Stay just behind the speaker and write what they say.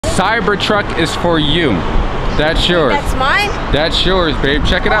Cybertruck is for you. That's yours. That's mine? That's yours, babe.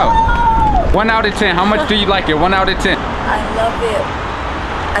 Check it out. 1 out of 10. How much do you like it? 1 out of 10. I love it.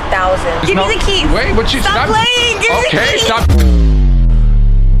 1,000. Give me the keys. Wait, what you stop playing? Give me the keys. Stop.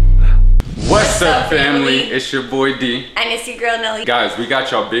 What's up, family? It's your boy D. And it's your girl Nelly. Guys, we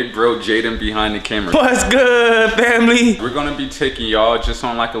got y'all big bro Jaden behind the camera. What's good, family? We're gonna be taking y'all just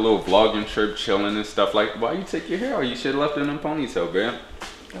on like a little vlogging trip, chilling and stuff. Like, why you take your hair out? You should have left it in a ponytail, babe.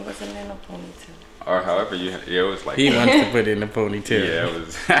 It wasn't in a ponytail. Or however you, yeah, it was like. He wants to put it in a ponytail. Yeah, it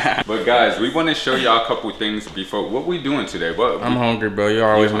was. But guys, we want to show y'all a couple things before. What we doing today? I'm hungry, bro. You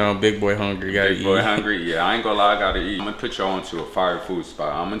always know, big boy hungry. Gotta big boy hungry. Yeah, I ain't gonna lie, I gotta eat. I'm gonna put y'all onto a fire food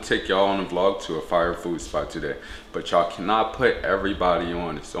spot. I'm gonna take y'all on a vlog to a fire food spot today. But y'all cannot put everybody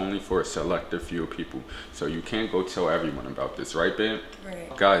on. It's only for a selected few people. So you can't go tell everyone about this, right, babe?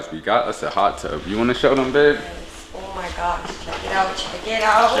 Right. Guys, we got us a hot tub. You wanna show them, babe? Oh my gosh, check it out, check it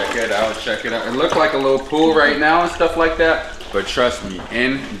out. Check it out, check it out. It looks like a little pool right now and stuff like that. But trust me,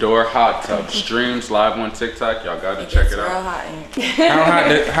 indoor hot tub. Streams live on TikTok. Y'all gotta check it out. Real hot in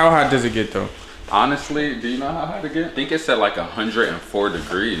here. How hot does it get though? Honestly, do you know how hot it get? I think it's at like 104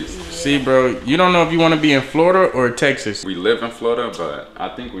 degrees. Yeah. See, bro, you don't know if you want to be in Florida or Texas. We live in Florida, but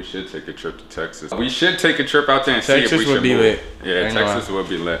I think we should take a trip to Texas. We should take a trip out there and see if we should would be move. lit. Yeah, Texas would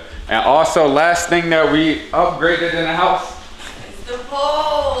be lit. And also, last thing that we upgraded in the house. The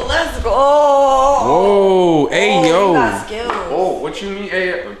pole, let's go. Whoa, hey, yo. Oh, what you mean,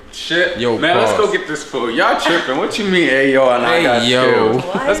 hey, shit? Yo, man, let's go get this food. Y'all tripping. What you mean, hey, yo, and I got skills?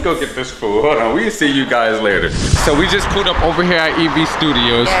 Let's go get this food. Hold on, we'll see you guys later. So we just pulled up over here at EV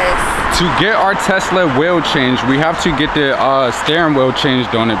Studios. Yes. To get our Tesla wheel changed, we have to get the steering wheel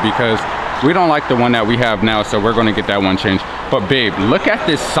changed on it because we don't like the one that we have now, so we're gonna get that one changed. But babe, look at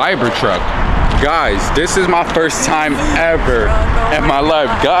this Cybertruck. Guys, this is my first time ever in my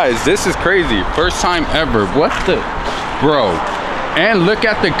life. Guys, this is crazy. First time ever. What the? Bro. And look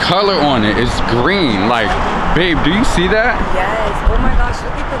at the color on it. It's green. Like, babe, do you see that? Yes. Oh my gosh,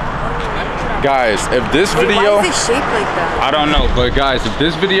 look at the color. Guys, if this video... Why is it shaped like that? I don't know, but guys, if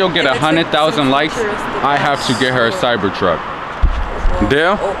this video get 100,000 likes, I have to get her a Cybertruck.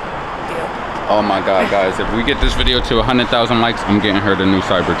 Deal? Oh my god, guys, if we get this video to 100,000 likes, I'm getting her the new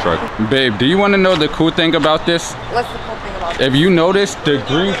Cybertruck. Babe, do you want to know the cool thing about this? What's the cool thing about this? If you notice the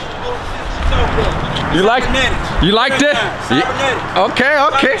green... You like it? Yeah. Okay.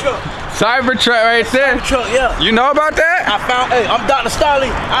 Cybertruck right there. Cybertruck, yeah. You know about that? I found, hey, I'm Dr.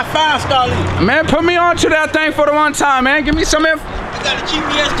 Starling. I found Starling. Man, put me on to that thing for the one time, man. Give me some info. I got a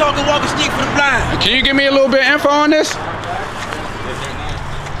GPS talking walking stick for the blind. Can you give me a little bit of info on this?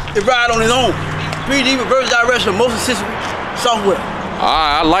 It ride on its own. 3D reverse directional motion system software.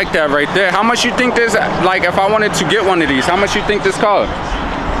 I like that right there. How much you think this, like if I wanted to get one of these, how much you think this cost?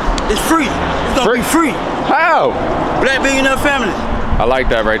 It's free. It's gonna be free. How? Black billionaire family. I like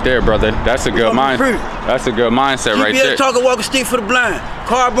that right there, brother. That's a good mindset. That's a good mindset right there. GPS talking walking stick for the blind.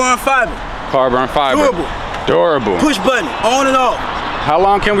 Carbon fiber. Carbon fiber. Durable. Push button, on and off. How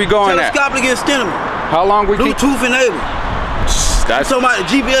long can we go on that? Telescopic extendable. How long we can? Bluetooth enabled. That's so my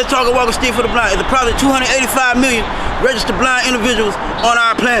GPS talking walking stick for the blind is approximately 285 million registered blind individuals on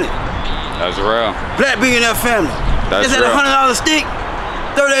our planet. That's real. Black billionaire family. That's it's at real. $100 stick,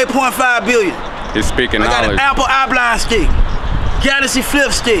 38.5 billion. He's speaking knowledge. I got an Apple eye blind stick, Galaxy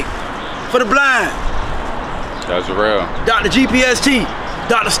flip stick for the blind. That's real. Dr. GPST,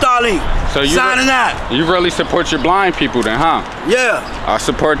 Dr. Starling. So you signing out. You really support your blind people then, huh? Yeah. I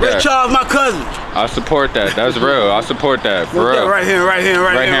support that. Ray Charles, my cousin. I support that. That's real. I support that. For real. Right here. Oh, right here.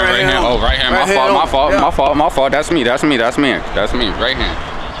 My fault. That's me. Right here.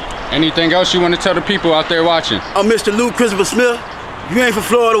 Anything else you want to tell the people out there watching? I'm Mr. Lou Christopher Smith. If you ain't from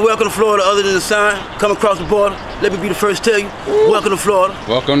Florida, welcome to Florida. Other than the sign, come across the border. Let me be the first to tell you. Welcome to Florida.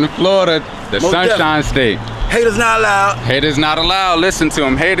 Welcome to Florida, the Sunshine State. Haters not allowed. Haters not allowed. Listen to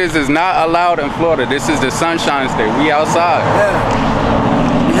him. Haters is not allowed in Florida. This is the Sunshine State. We outside.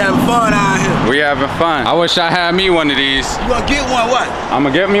 Yeah. We having fun out here. We having fun. I wish I had me one of these. You gonna get one? What? I'm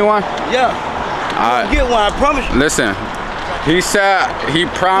gonna get me one? Yeah. You gonna get one, I promise you. Listen, he said he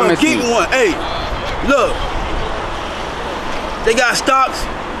promised me. Get me one. Hey, look. They got stocks.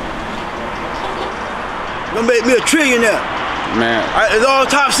 Gonna make me a trillionaire. Man, it's all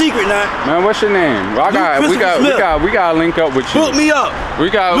top secret now. Man, what's your name? We gotta link up with you. Hook me up.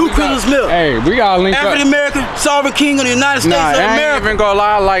 Lou Christopher Smith. Hey, we gotta link up. African American, sovereign king of the United States of America. I ain't even gonna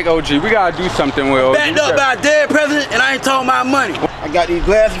lie, like OG. We gotta do something with OG. Backed up by a dead president, and I ain't talking about money. I got these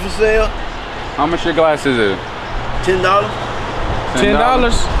glasses for sale. How much your glasses is? $10.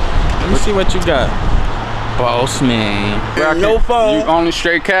 $10? Let me see what you got. boss man. No phone. You only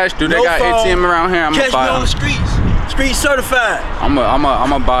straight cash? Do they No got phone. ATM around here? I'm Catch gonna me buy on the streets. Street certified. I'm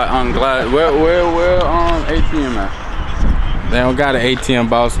gonna buy glad. Where ATM at? They don't got an ATM,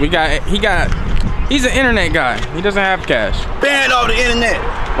 boss. He's an internet guy. He doesn't have cash. Banned off the internet.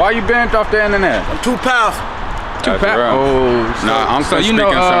 Why you banned off the internet? I'm too powerful. Oh, Nah, Uncle so speaking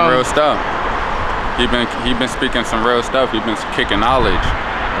some real stuff. He been speaking some real stuff. He been kicking knowledge.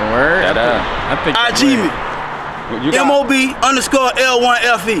 Word? I think IG me.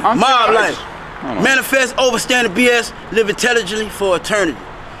 MOB_L1FE. Mob life. Manifest, overstand the BS. Live intelligently for eternity.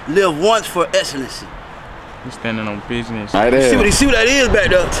 Live once for excellency. He's standing on business. Right there. See what that is back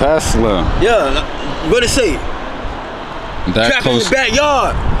there? Tesla. Yeah. What it say? That Trap close. in the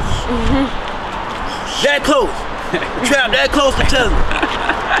backyard. That close. Trap that close to Tesla.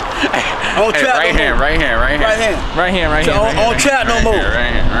 I don't trap right no hand, more. right hand. Right here. I don't trap no more.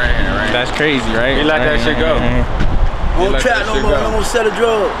 Right hand. That's crazy, right? We let that shit go. I don't let trap that no shit more. go. I don't sell a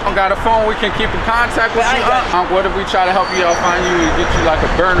drug. I got a phone. We can keep in contact with you. What if we try to help you out, find you and get you like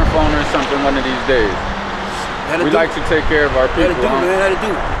a burner phone or something one of these days? We like to take care of our people. That'll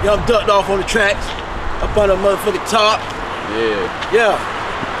do. Y'all ducked off on the tracks, up on the motherfucking top. Yeah.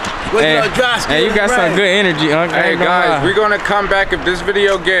 Hey, you got some good energy, Uncle. Hey guys, we're gonna come back if this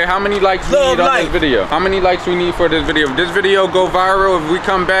video get how many likes we need on this video? How many likes we need for this video? If this video go viral, if we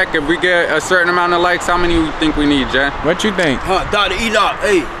come back, if we get a certain amount of likes, how many you think we need, Jan? What you think? Dr. Enoch,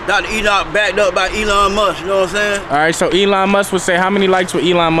 Dr. Enoch backed up by Elon Musk, you know what I'm saying? All right, so Elon Musk would say, how many likes would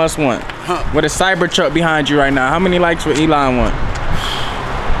Elon Musk want? With a Cybertruck behind you right now, how many likes would Elon want?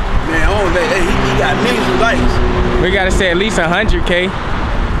 Man, he got millions of likes. We gotta say at least 100K.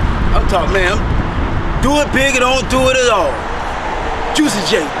 I'm talking, man. Do it big or don't do it at all. Juicy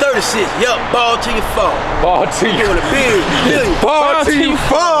J, 36. Yup, ball till you fall. Ball till you doing a big million. Ball till you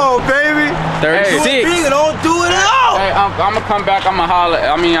fall, baby. 36. Do it big or don't do it at all. Hey, I'm gonna come back. I'ma holler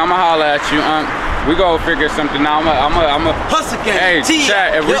at you, We gonna figure something out. I'm a hustle game. Hey,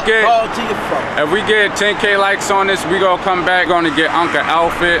 chat. If we get 10K likes on this, we gonna come back. Gonna get Uncle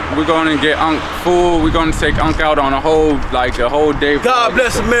outfit. We gonna get Uncle food. We gonna take Uncle out on a whole day. God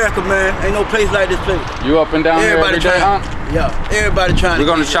bless America, man. Ain't no place like this place. You up and down everybody here every day, Unc? Yeah, everybody trying. We're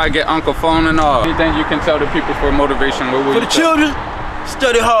gonna try to get Uncle phone and all. Anything you can tell the people for motivation? What will for the children,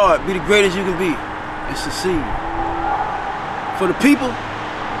 study hard, be the greatest you can be, and succeed. For the people,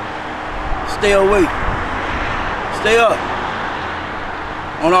 stay awake. Stay up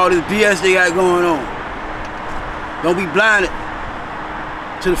on all this BS they got going on. Don't be blinded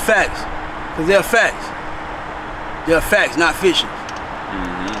to the facts, because they're facts. They're facts, not fiction.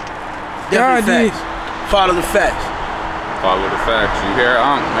 Definitely facts. Follow the facts. Follow the facts. You hear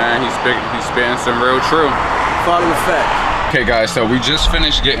Unc, man? He's spitting some real truth. Follow the facts. Okay, guys, so we just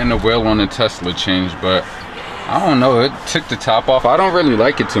finished getting the wheel on the Tesla changed, but I don't know, it took the top off. I don't really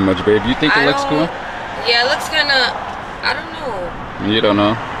like it too much, babe. You think it looks cool? Yeah, it looks kinda, I don't know. You don't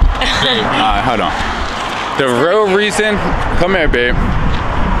know? Babe, alright, hold on. The real reason, come here, babe.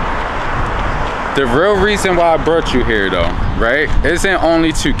 The real reason why I brought you here though, right, isn't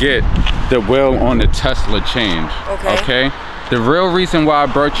only to get the wheel on the Tesla change. Okay? The real reason why I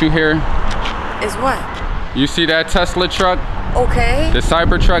brought you here is what? You see that Tesla truck? Okay. The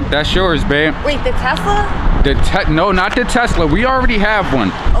Cybertruck, that's yours, babe. Wait, the Tesla? No, not the Tesla. We already have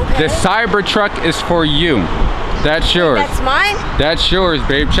one. Okay. The Cybertruck is for you. That's yours. That's mine? That's yours,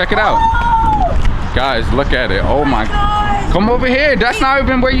 babe. Check it out. Guys, look at it. Oh my God. Come over here. That's not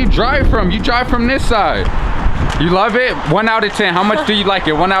even where you drive from. You drive from this side. You love it? 1 out of 10. How much do you like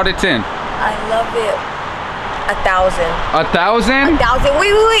it? 1 out of 10. I love it. 1,000. 1,000? 1,000.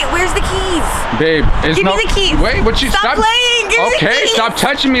 Wait. Where's the keys? Babe, give me the keys. Wait, what you stop playing? Give me the keys. Stop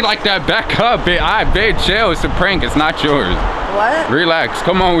touching me like that. Back up, babe. Babe, chill. It's a prank. It's not yours. What? Relax.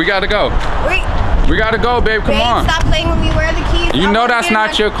 Come on, we gotta go. Wait. We gotta go, babe. Come on. Stop playing with me. Where are the keys? You know that's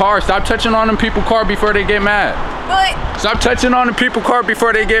not your car. Stop touching on them people's car before they get mad. But stop touching on the people's car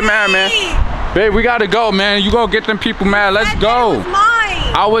before they get mad, man. Babe, we gotta go, man. You gonna get them people mad. Let's go. Was mine.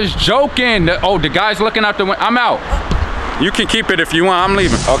 I was joking. Oh, the guy's looking out the window. I'm out. You can keep it if you want. I'm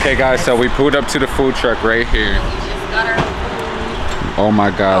leaving. Okay, guys, so we pulled up to the food truck right here. Oh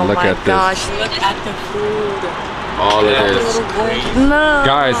my God, look at this. Oh my gosh, look at the food. All of this. No.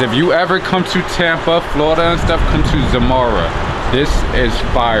 Guys, if you ever come to Tampa, Florida and stuff, come to Zamora. This is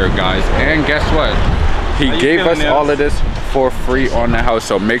fire, guys. And guess what? He gave us all of this for free on the house.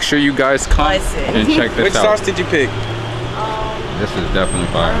 So make sure you guys come and check this Which out. sauce did you pick? This is definitely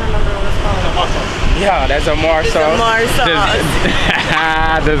fire. Yeah, that's a Zamora sauce. Zamora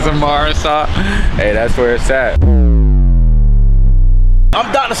sauce. The Zamora sauce. Hey, that's where it's at. I'm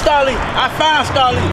Dr. Starling. I found Starling.